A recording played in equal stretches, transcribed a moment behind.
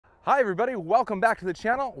Hi everybody, welcome back to the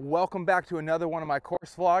channel. Welcome back to another one of my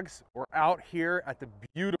course vlogs. We're out here at the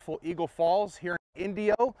beautiful Eagle Falls here in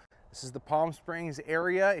Indio. This is the Palm Springs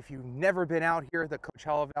area. If you've never been out here, the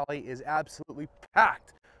Coachella Valley is absolutely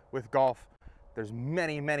packed with golf. There's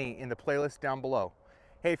many in the playlist down below.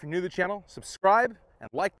 Hey, if you're new to the channel, subscribe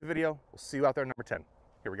and like the video. We'll see you out there number 10.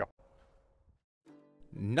 Here we go.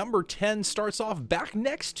 Number 10 starts off back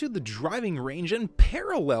next to the driving range and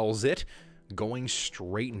parallels it, going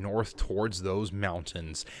straight north towards those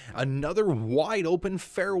mountains. Another wide open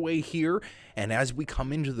fairway here, and as we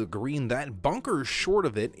come into the green, that bunker short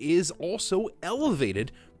of it is also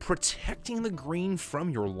elevated, protecting the green from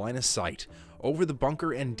your line of sight. Over the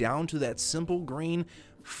bunker and down to that simple green,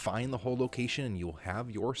 find the whole location and you'll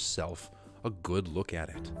have yourself a good look at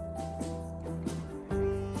it.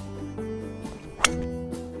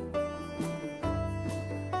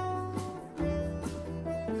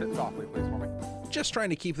 Sit softly, please, for me. Just trying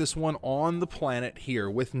to keep this one on the planet here.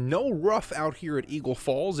 With no rough out here at Eagle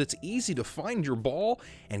Falls, it's easy to find your ball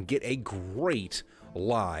and get a great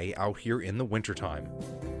lie out here in the wintertime.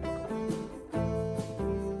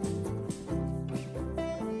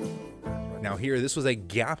 Now here, this was a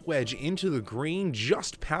gap wedge into the green,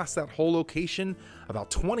 just past that whole location, about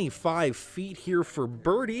 25 feet here for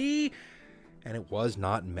birdie, and it was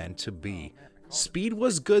not meant to be. Speed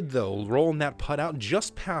was good though, rolling that putt out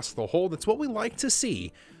just past the hole. That's what we like to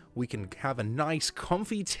see. We can have a nice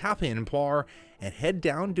comfy tap-in par and head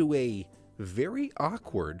down to a very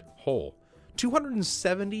awkward hole.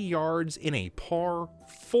 270 yards in a par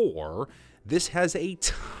 4. This has a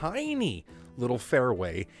tiny little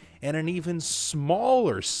fairway and an even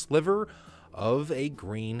smaller sliver of a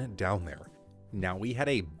green down there. Now we had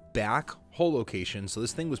a back hole location, so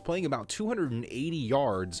this thing was playing about 280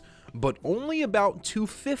 yards, but only about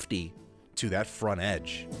 250 to that front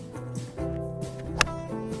edge.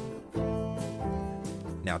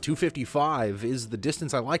 Now 255 is the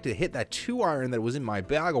distance I like to hit that 2-iron that was in my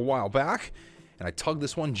bag a while back, and I tugged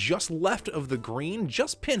this one just left of the green,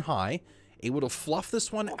 just pin high, able to fluff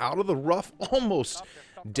this one out of the rough, almost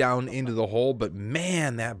down into the hole, but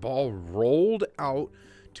man, that ball rolled out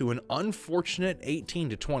to an unfortunate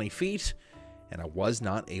 18 to 20 feet, and I was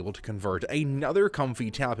not able to convert. Another comfy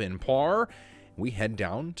tap-in par. We head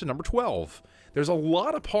down to number 12. There's a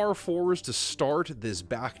lot of par 4s to start this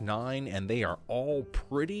back 9, and they are all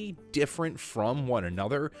pretty different from one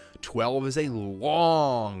another. 12 is a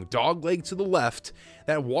long dogleg to the left.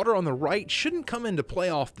 That water on the right shouldn't come into play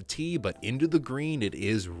off the tee, but into the green it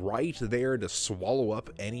is right there to swallow up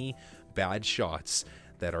any bad shots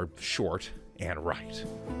that are short and right.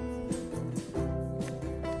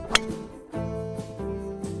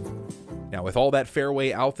 Now with all that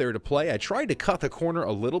fairway out there to play, I tried to cut the corner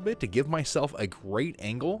a little bit to give myself a great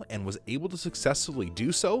angle and was able to successfully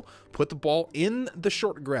do so. Put the ball in the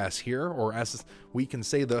short grass here, or as we can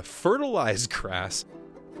say, the fertilized grass.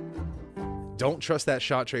 Don't trust that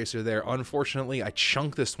shot tracer there. Unfortunately, I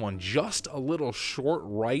chunked this one just a little short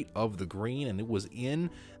right of the green, and it was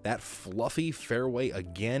in that fluffy fairway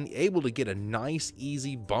again, able to get a nice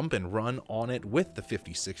easy bump and run on it with the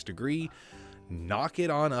 56 degree. Knock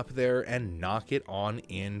it on up there and knock it on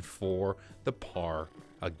in for the par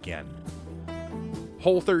again.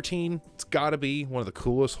 Hole 13, it's got to be one of the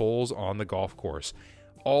coolest holes on the golf course.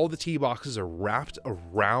 All the tee boxes are wrapped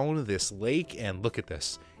around this lake, and look at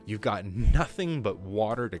this. You've got nothing but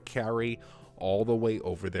water to carry all the way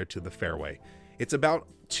over there to the fairway. It's about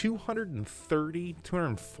 230,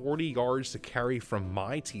 240 yards to carry from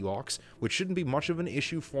my tee box, which shouldn't be much of an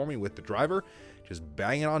issue for me with the driver. Just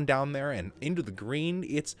bang it on down there and into the green.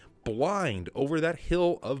 It's blind over that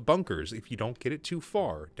hill of bunkers if you don't get it too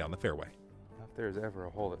far down the fairway. If there's ever a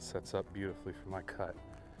hole that sets up beautifully for my cut,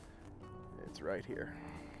 it's right here.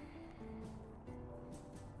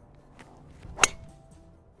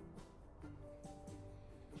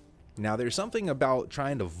 Now, there's something about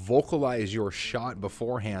trying to vocalize your shot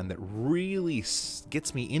beforehand that really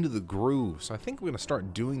gets me into the groove. So I think we're going to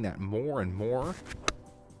start doing that more and more,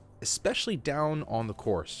 especially down on the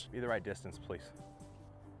course. Be the right distance, please.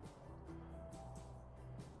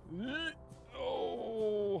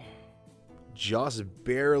 Oh. Just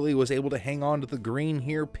barely was able to hang on to the green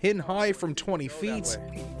here, pin high from 20 feet.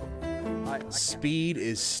 Speed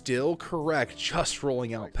is still correct, just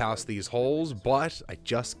rolling out past these holes, but I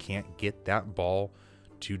just can't get that ball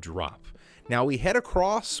to drop. Now we head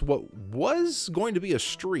across what was going to be a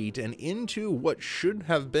street and into what should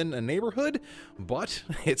have been a neighborhood, but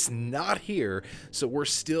it's not here. So we're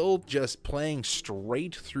still just playing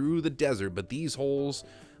straight through the desert, but these holes,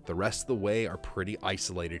 The rest of the way are pretty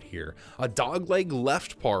isolated here. A dogleg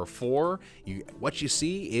left par 4. What you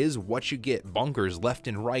see is what you get. Bunkers left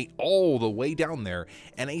and right all the way down there,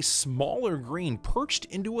 and a smaller green perched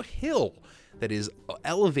into a hill that is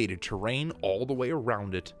elevated terrain all the way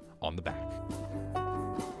around it on the back.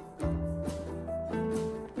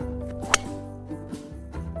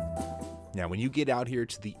 Now, when you get out here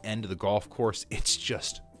to the end of the golf course, it's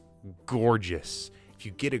just gorgeous. If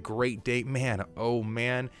you get a great day, man, oh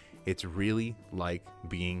man, it's really like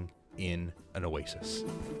being in an oasis.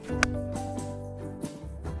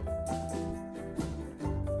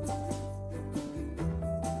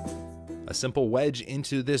 A simple wedge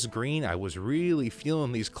into this green. I was really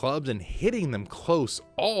feeling these clubs and hitting them close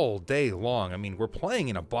all day long. I mean, we're playing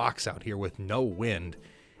in a box out here with no wind.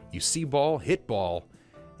 You see ball, hit ball,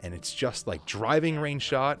 and it's just like driving range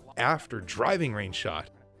shot after driving range shot.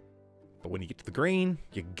 But when you get to the green,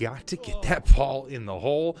 you got to get that ball in the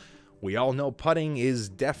hole. We all know putting is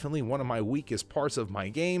definitely one of my weakest parts of my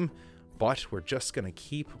game, but we're just going to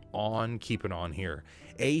keep on keeping on here.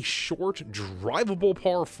 A short, drivable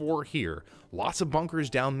par 4 here. Lots of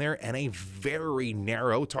bunkers down there and a very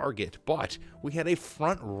narrow target, but we had a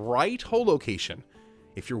front right hole location.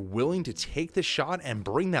 If you're willing to take the shot and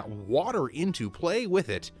bring that water into play with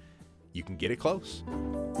it, you can get it close.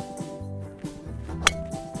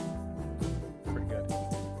 Pretty good.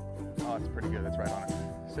 Oh, it's pretty good. That's right on it.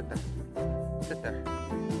 Sit there. Sit there.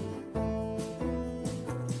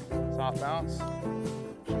 Soft bounce.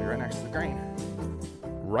 Should be right next to the green.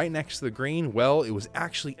 Right next to the green, well, it was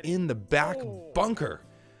actually in the back bunker.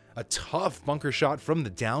 A tough bunker shot from the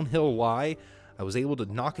downhill lie. I was able to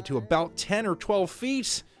knock it to about 10 or 12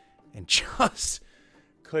 feet and just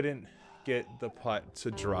couldn't get the putt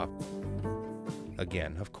to drop.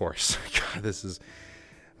 Again, of course. God, this is...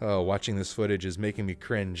 watching this footage is making me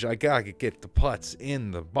cringe. I gotta get the putts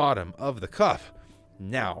in the bottom of the cup.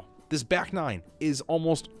 Now, this back nine is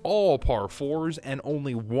almost all par 4s and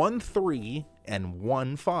only 1 3 and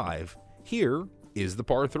 1 5. Here is the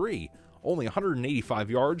par 3. Only 185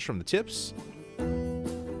 yards from the tips.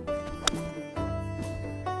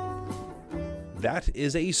 That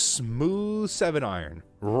is a smooth 7-iron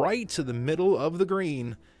right to the middle of the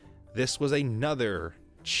green. This was another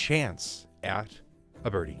chance at a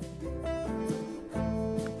birdie.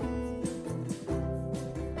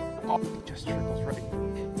 Oh, just trickles right.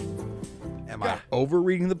 Am I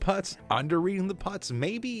overreading the putts? Underreading the putts?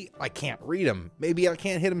 Maybe I can't read them. Maybe I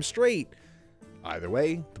can't hit them straight. Either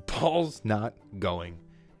way, the ball's not going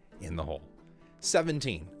in the hole.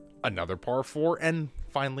 17, another par 4, and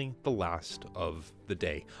finally the last of the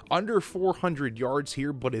day. Under 400 yards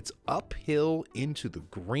here, but it's uphill into the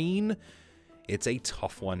green. It's a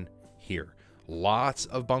tough one here. Lots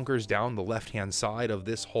of bunkers down the left-hand side of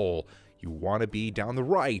this hole. You want to be down the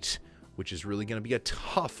right, which is really going to be a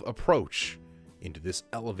tough approach into this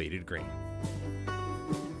elevated green.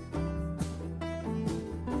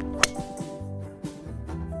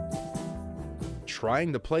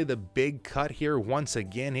 Trying to play the big cut here once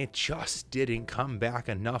again, it just didn't come back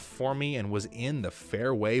enough for me and was in the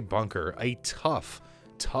fairway bunker. A tough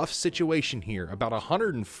situation here, about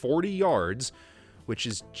 140 yards, which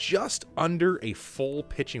is just under a full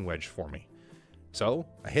pitching wedge for me. So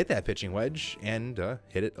I hit that pitching wedge and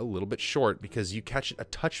hit it a little bit short because you catch it a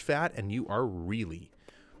touch fat and you are really,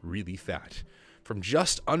 really fat. From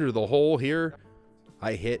just under the hole here,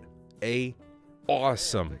 I hit a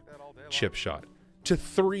awesome chip shot to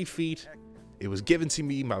 3 feet. It was given to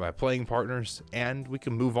me by my playing partners, and we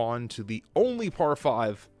can move on to the only par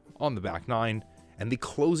 5 on the back nine and the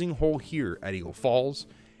closing hole here at Eagle Falls.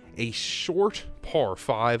 A short par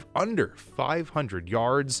 5 under 500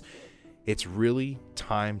 yards. It's really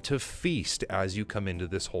time to feast as you come into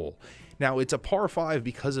this hole. Now, it's a par 5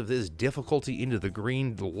 because of this difficulty into the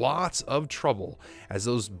green. Lots of trouble as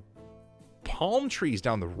those palm trees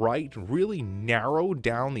down the right really narrow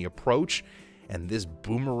down the approach, and this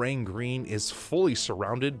boomerang green is fully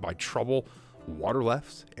surrounded by trouble, water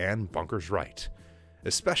left and bunkers right,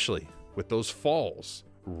 especially with those falls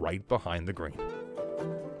right behind the green.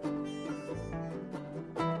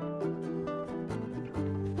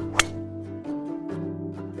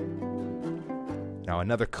 Now,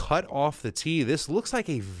 another cut off the tee. This looks like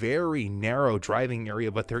a very narrow driving area,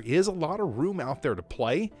 but there is a lot of room out there to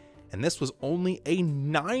play, and this was only a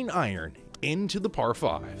 9-iron into the par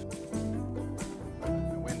 5.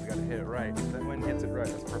 The wind's got to hit it right. If that wind hits it right,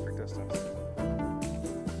 that's perfect distance.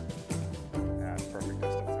 That's perfect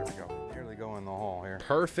distance. There we go. Nearly go in the hole here.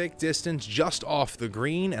 Perfect distance just off the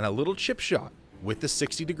green and a little chip shot with the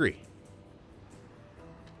 60 degree.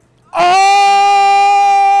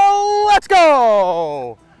 Oh, let's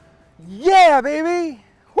go! Yeah, baby!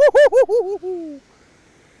 Woo-hoo-hoo-hoo-hoo.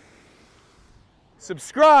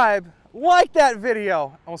 Subscribe, like that video,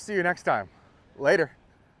 and we'll see you next time. Later.